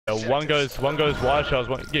One goes wide shells.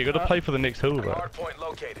 One, yeah, you gotta play for the next hill, bro. Hardpoint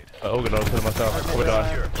located. Oh, good, I'll put it myself. Or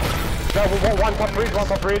die. No, one top bridge, one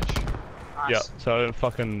top bridge. Nice. Yeah, so I don't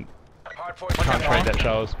fucking Hardpoint can't trade that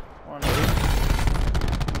shells.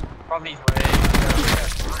 Probably way.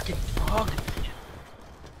 Fucking fuck.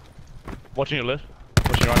 Watching your left.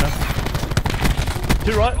 Watching right now.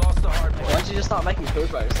 Two right. Lost the hardpoint. Why don't you just start making kills,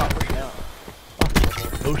 bro? Start pushing out.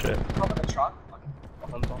 Bullshit. Top of the truck.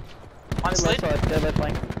 One slid.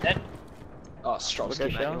 Dead. Oh, Strob's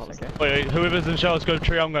keep making all this. Wait, whoever's in shells, go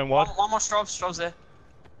tree. I'm going wide. One more Strob's. Strob's there.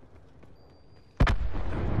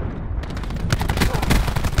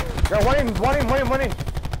 Yeah, one in.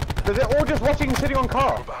 They're all just watching, sitting on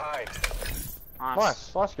car. Behind.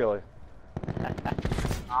 Nice, Gilly.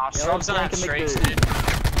 Ah, Strob's in that streets, dude.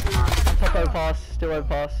 Top overpass, still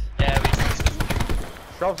overpass. Yeah, we just.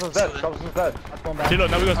 Shrubs is dead, That's one back. See,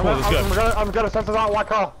 look, now we got spawn. Let's go. I'm gonna sensor that white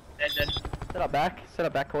car. Dead. Set up back,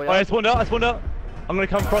 call you. Oh, I spawned out. I'm gonna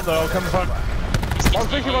come front though. I'll come front. One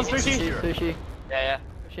sushi. Sushi. Yeah.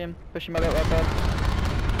 Push him out right side.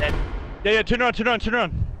 Dead. Yeah, turn around.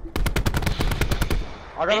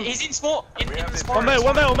 I got him. He's in spawn. In the spawn. One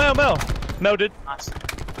male. Male did. Nice.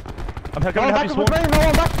 I'm coming to help you spawn.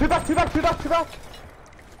 Two back.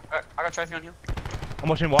 I got trophy on you. I'm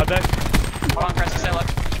watching wide back. Hold on, Chris, stay low.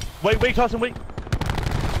 Weak, Tyson, weak.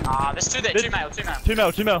 Ah, there's two there. Two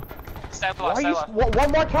male. Two male. Stay low, stay low.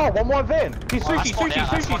 One white car, one white van. He's I sushi. spawned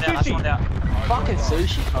out. Fucking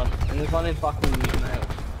sushi, cunt. And there's one in fucking male.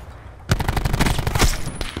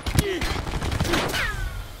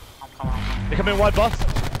 Come on. They come in wide bus.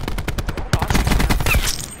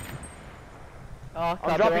 Oh,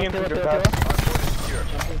 I'm dropping in for your pass.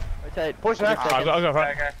 Rotate. Push that. I'll go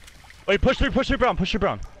front. Okay. Wait, push through Brown.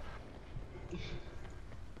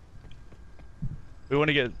 We want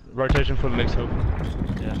to get rotation for the next hill.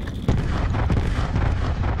 Yeah.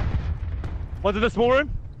 One's in the small room.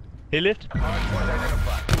 He left.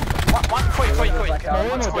 One quick.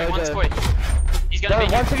 One's quick. He's gonna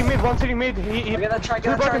be. One sitting mid. He Get that track,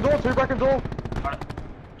 two bracken door.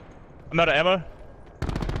 I'm out of ammo.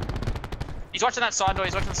 He's watching that side door.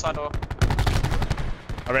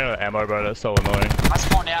 I ran out of ammo, bro. That's so annoying. I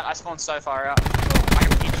spawned out. I spawned so far out. I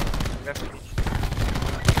can peach. Go for peach.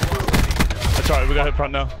 That's alright. We got hit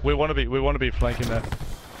front now. We want to be flanking that.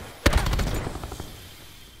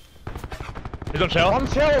 He's on shell. One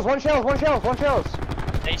shells.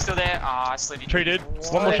 Yeah, he's still there. Ah, I slid. Tree did.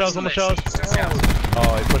 One more shells. Still there.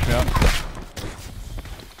 Oh, he pushed me out.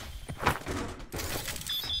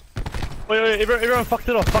 Wait, everyone fucked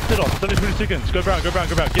it off. It's only 20 seconds. Go brown.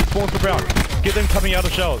 Get spawns for brown. Get them coming out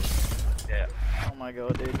of shells. Yeah. Oh my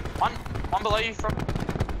god, dude. One below you from.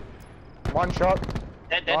 One shot.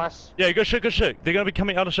 Dead. Nice. Yeah, good shit. They're gonna be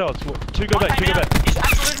coming out of shells. Two go back. He's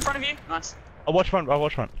absolutely in front of you. Nice. I'll watch front. I'm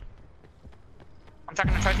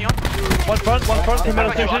chucking the trophy on. One front. Came out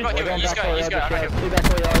of I sushi. got you. He's go. I got you. Two back,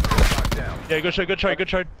 call you. Yeah, good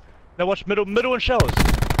trade. Now watch middle and shells.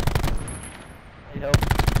 Need help.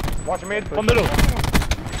 Watch mid. One middle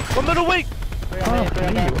weak. Three on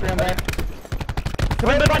back. Come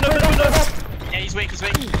in, middle. Yeah, he's weak. I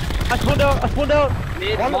spawned out. One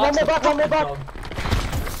more back.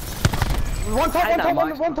 One top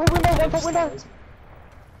window.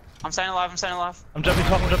 I'm staying alive. I'm jumping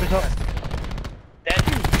top. Dead.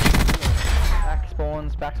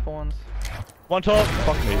 Back spawns. One top.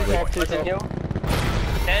 Fuck me. Two top.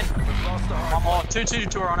 Dead. One more.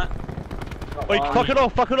 Two are on it. Wait, fuck it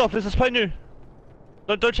off. Let's just play new.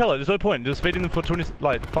 Don't tell it. There's no point. Just feeding them for 20,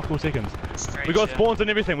 fuck all seconds. We got spawns and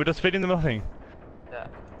everything. We're just feeding them nothing. Yeah.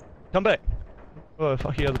 Come back. Oh,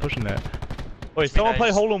 fuck you guys are pushing that. Wait, someone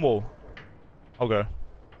play hole in wall. I'll go.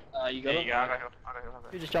 You got it? I'll go.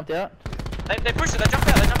 You just jumped out. They pushed it. They jumped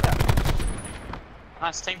out.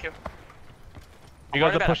 Nice, team kill. You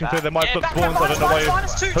guys are pushing through. They might put spawns. I don't know why you...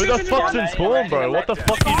 Who the fuck's in spawn, bro? What the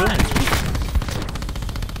fuck are you doing?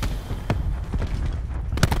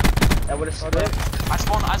 That would've split. I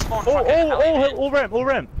spawned. All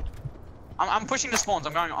ramp. I'm pushing the spawns.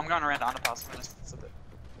 I'm going around the underpass.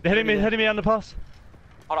 They're hitting me underpass.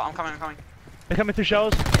 Hold on, I'm coming. They're coming through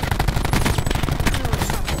showers.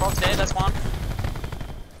 Frog's dead. That's one.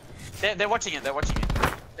 They're watching it.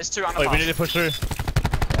 There's two underpass. Wait, we need to push through.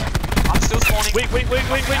 I'm still spawning. Weak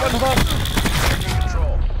underpass.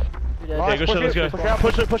 Yeah, good shot. Let's go.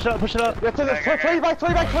 Push it up. Yeah, three back.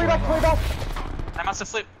 They must have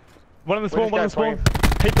flipped. One in the spawn.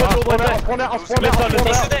 He pushed all the way back. I'll spawn out. He's still there.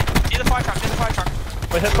 Near the fire truck.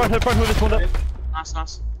 Wait, head front. Who just spawned up? Nice.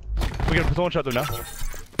 We're gonna spawn shot them now.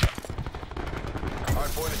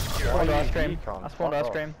 Hardpoint is secure. Spawned ice cream. I spawned ice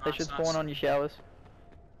cream. They should spawn on your showers.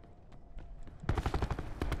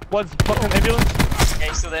 One's fucking ambulance. Yeah,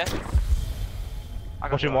 he's still there. I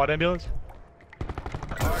got Watching you. white ambulance.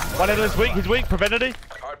 White ambulance weak, he's weak, preventative.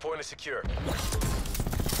 Hardpoint is secure.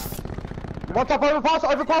 One top, overpass,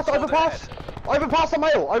 overpass, overpass! Overpass the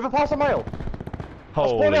male, overpass the male! I'll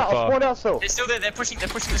Holy spawn fuck. out still. They're still there. They're pushing the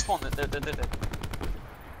spawn. They're.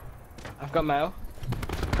 I've got mail.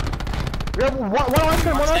 We have one ice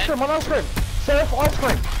cream. Surf ice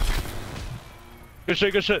cream. Good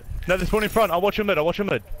shit, good shit. No, they're spawning front, I'll watch your mid,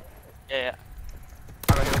 Yeah.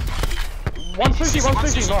 I got you. One sushi, nice. One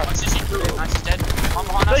sushi. Nice, he's dead. One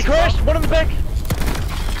behind us. They crashed, one in the back!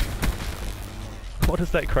 What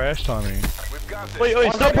is that crash timing? We've got this.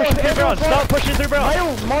 Wait, stop pushing through brown, stop pushing through brown!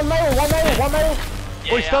 Male, one male.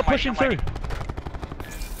 Yeah, Wait, stop I'm pushing waiting,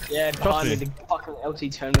 through! Yeah, behind me, me. the fucking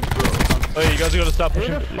LT tournament. Wait, you guys gotta stop Who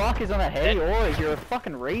pushing. the fuck is on that heavy orange? You're a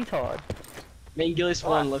fucking retard. Me and Gilly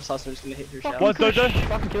spawn on the left side, so I'm just gonna hit through shower. One's dojo.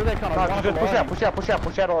 Fucking kill that kind of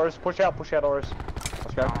Push out, Oris.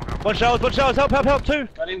 Let's go. One showers, help, two!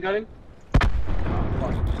 Got him.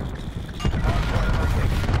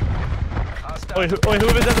 Wait,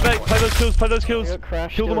 whoever's at the back, play those kills. You got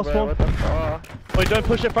crashed Kill them on still, bro, spawn. what the fuck? Wait, don't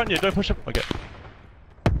push it front you, don't push it. Okay.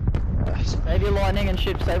 Save your lightning and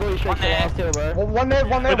ship, save all your streaks for there. last hill, bro. One there.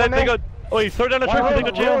 Wait, they got. Wait, throw down a truck, they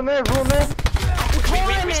got jail. Ruin there.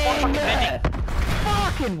 We spawned fucking vending.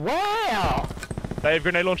 Fucking wow! They have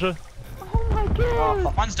grenade launcher. Oh my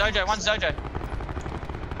god! One's dojo.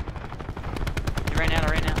 He ran out.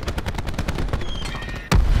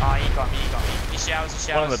 Oh, he got me. He showers.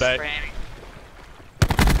 One on the back. Ramming.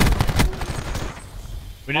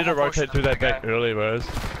 We need to rotate through that back early, bros.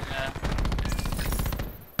 Yeah.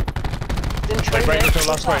 Wait, break this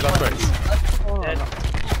last break. Dead.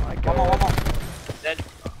 Oh my god. One more. Dead.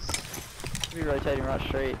 Be rotating right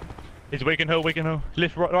straight. He's weak in hill.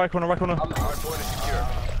 Left, right corner. Hardpoint is secure.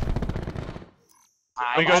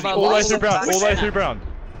 We go all the way through brown,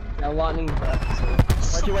 Now lightning.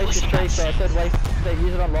 Why'd you waste your streaks, bro? I said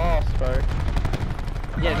use it on last, bro.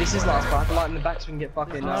 Yeah, this is last part. Light in the back so we can get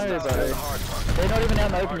fucking. No, bro. Hardpoint. They're not even out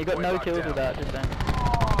in the open, you got no kills with that, just saying.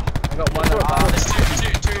 I got one. There's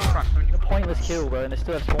two in front. A pointless kill, bro, and they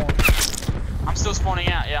still have spawn. I'm still spawning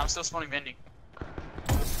out. Yeah, I'm still spawning vending.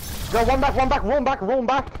 Go, one back.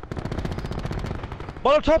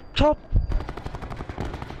 One up top.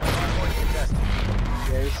 Hardpoint contested.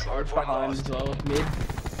 Yeah, he's behind as well. Mid.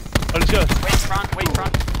 Oh, let's go. Wait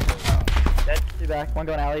front. Dead. Two back, one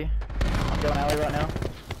going alley. I'm going alley right now.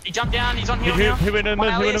 He jumped down. He's on hill now. Who went in One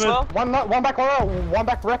mid? alley as well. One back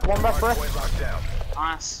wreck. Hardpoint locked down.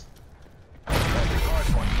 Nice.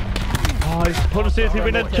 Hardpoint. Oh, he's put us in. He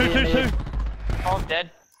went in. Two. Oh, dead.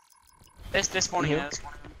 They're spawning in.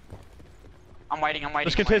 I'm waiting.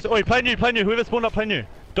 Just contest. Oi, play new. Whoever spawned up, play new.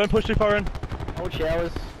 Don't push too far in. Hold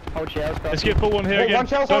showers, Let's get full one here Oh, again. one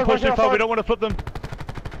shower Don't side, push one too far. shower We don't want to flip them.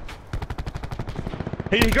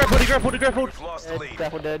 He grappled. We've lost the Dead, lead.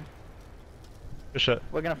 grapple dead. Good shit.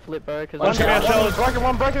 We're gonna flip, bro, cause One shower, showers.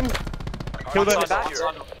 One breaking. Kill Hardpoint that. is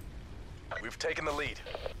secure. We've taken the lead.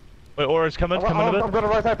 Wait, Aura's coming. Come in a I'm bit. gonna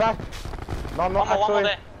rotate back. No, I'm not One more actually.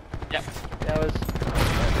 there. Yep. showers.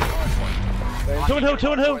 Two in hill.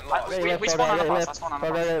 Hardpoint lost. We spawn on the pass. I spawn on the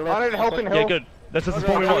pass. I need help in Yeah, hill. good. This is the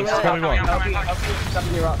spawn we want. This is the spawn we want. Coming.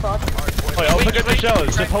 Something your right side. Hardpoint Wait, I'll pick up your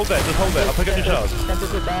showers. Just hold that. I'll pick up your showers.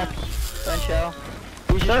 Tempest is back. Don't shower.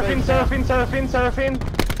 Use your Surfing.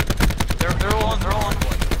 They're all on.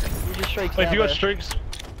 Use your streaks Wait, now, if you got bro. streaks.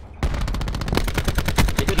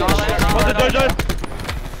 What's the dojo?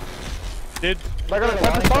 Dead. They got a Lightning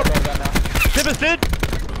tempest top. right now. Tibbers dead.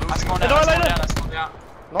 I spawned Did out. I I later? spawned out.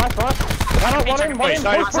 Nice. One in. Wait,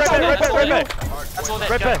 no, right back. That's all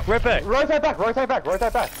Right there. back. Rotate back.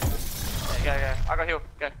 Go. I got heal.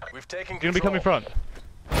 Go. We've taken You're gonna be coming control. front.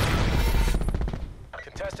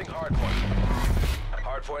 Contesting hardpoint.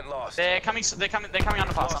 Hardpoint lost. They're coming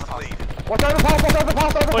underpass. Lost the lead. Watch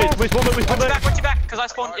overpass. Wait, we spawn back. Watch you back, because I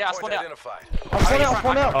spawned out. Hardpoint identified. I'm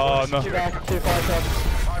spawned out. Oh no. Two back, two fire top.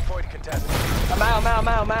 Hardpoint contested.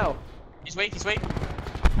 Mail. He's weak. Lost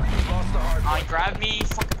the Oh, hardpoint. he grabbed me.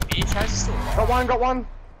 Fucking bitch. How's he still alive? Got one.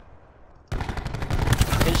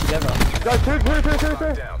 Finish together. Go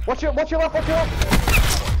two. Down. Watch your left.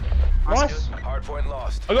 Nice. Hardpoint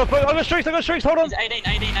lost. I got streaks. Hold on. He's 18.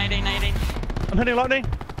 I'm hitting lightning.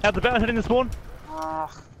 Out the bat. I'm hitting the spawn. Oh,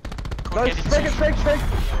 Go straight.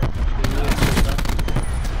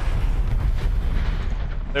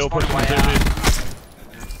 They all pushing Spawned me way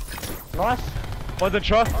too. Nice. One's in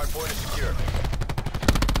truck. Hardpoint is secure.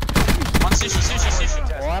 One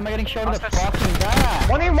sushi. Why am I getting shot in the fucking back?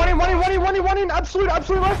 One in. Absolute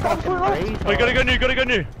left. Oh, you gotta go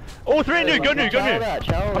new. All three new. Go new. Chow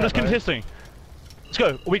that, I'm just contesting. Let's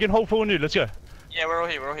go. We can hold full new, let's go. Yeah, we're all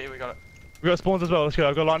here, we got it. We got spawns as well, let's go.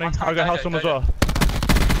 I've got lightning, One time, I've got Hellstorm as well.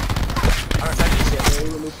 I got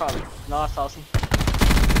Tony's. Nice, awesome.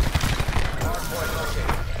 Hardpoint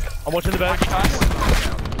located. I'm watching the back.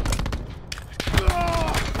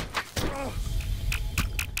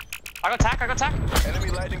 I got tack. Enemy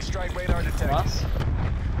lightning strike radar detected. Nice.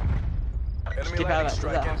 Enemy Skip lightning out,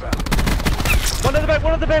 strike that. inbound. One at the back,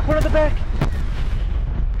 one at the back, one at the back!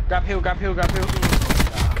 Grab hill.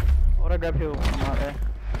 What I grab hill? I'm right there.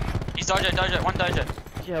 He's dojo, one dojo.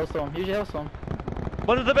 Use your Hellstorm.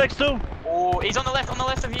 One at the back still! Oh, he's on the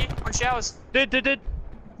left of you, on showers. Did. Use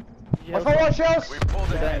your What's my Hellstorm. white shells? We pulled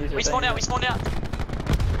Don't ahead. use it, We don't spawned use out.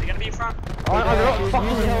 They're gonna be in front. I got Use fucking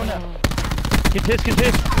your hell now. Contest!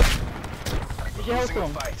 Use your Losing a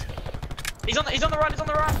Hellstorm. fight. He's on the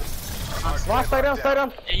right. Last, stay down.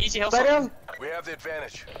 Yeah, use your Stay Hellstorm. down. We have the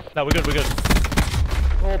advantage. No, we're good.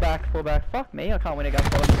 Fall back. Fuck me, I can't win a gun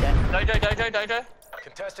fight again. Dojo.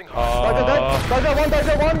 Contesting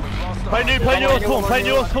Dojo one. Play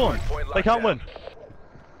new or spawn. They can't win.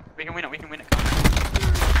 We can win it.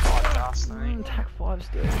 Oh, just, mate. Attack 5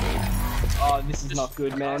 still. Oh, this is not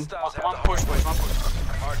good, man. Hostiles have One the push, boys, one push.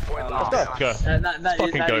 hardpoint Let's lost. go. Let's go. That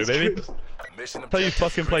Fucking that go, is baby. good. Mission That's how you objective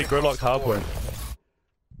fucking play critical. Gridlock hardpoint.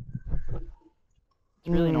 It's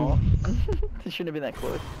really not. It shouldn't have been that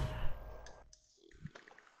close.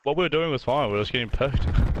 What we were doing was fine, we were just getting perked.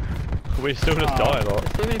 We still just die a lot.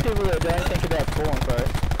 There's too many people that don't think about spawns,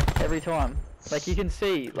 bro. Every time. Like you can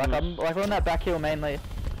see, like I'm on that back hill mainly.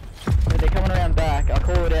 When they're coming around back, I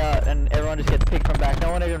call it out and everyone just gets picked from back.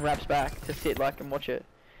 No one even wraps back to sit like and watch it.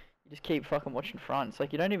 You just keep fucking watching front. It's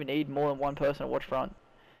like you don't even need more than one person to watch front.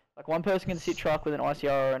 Like one person can sit truck with an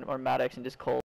ICR or a Maddox and just call.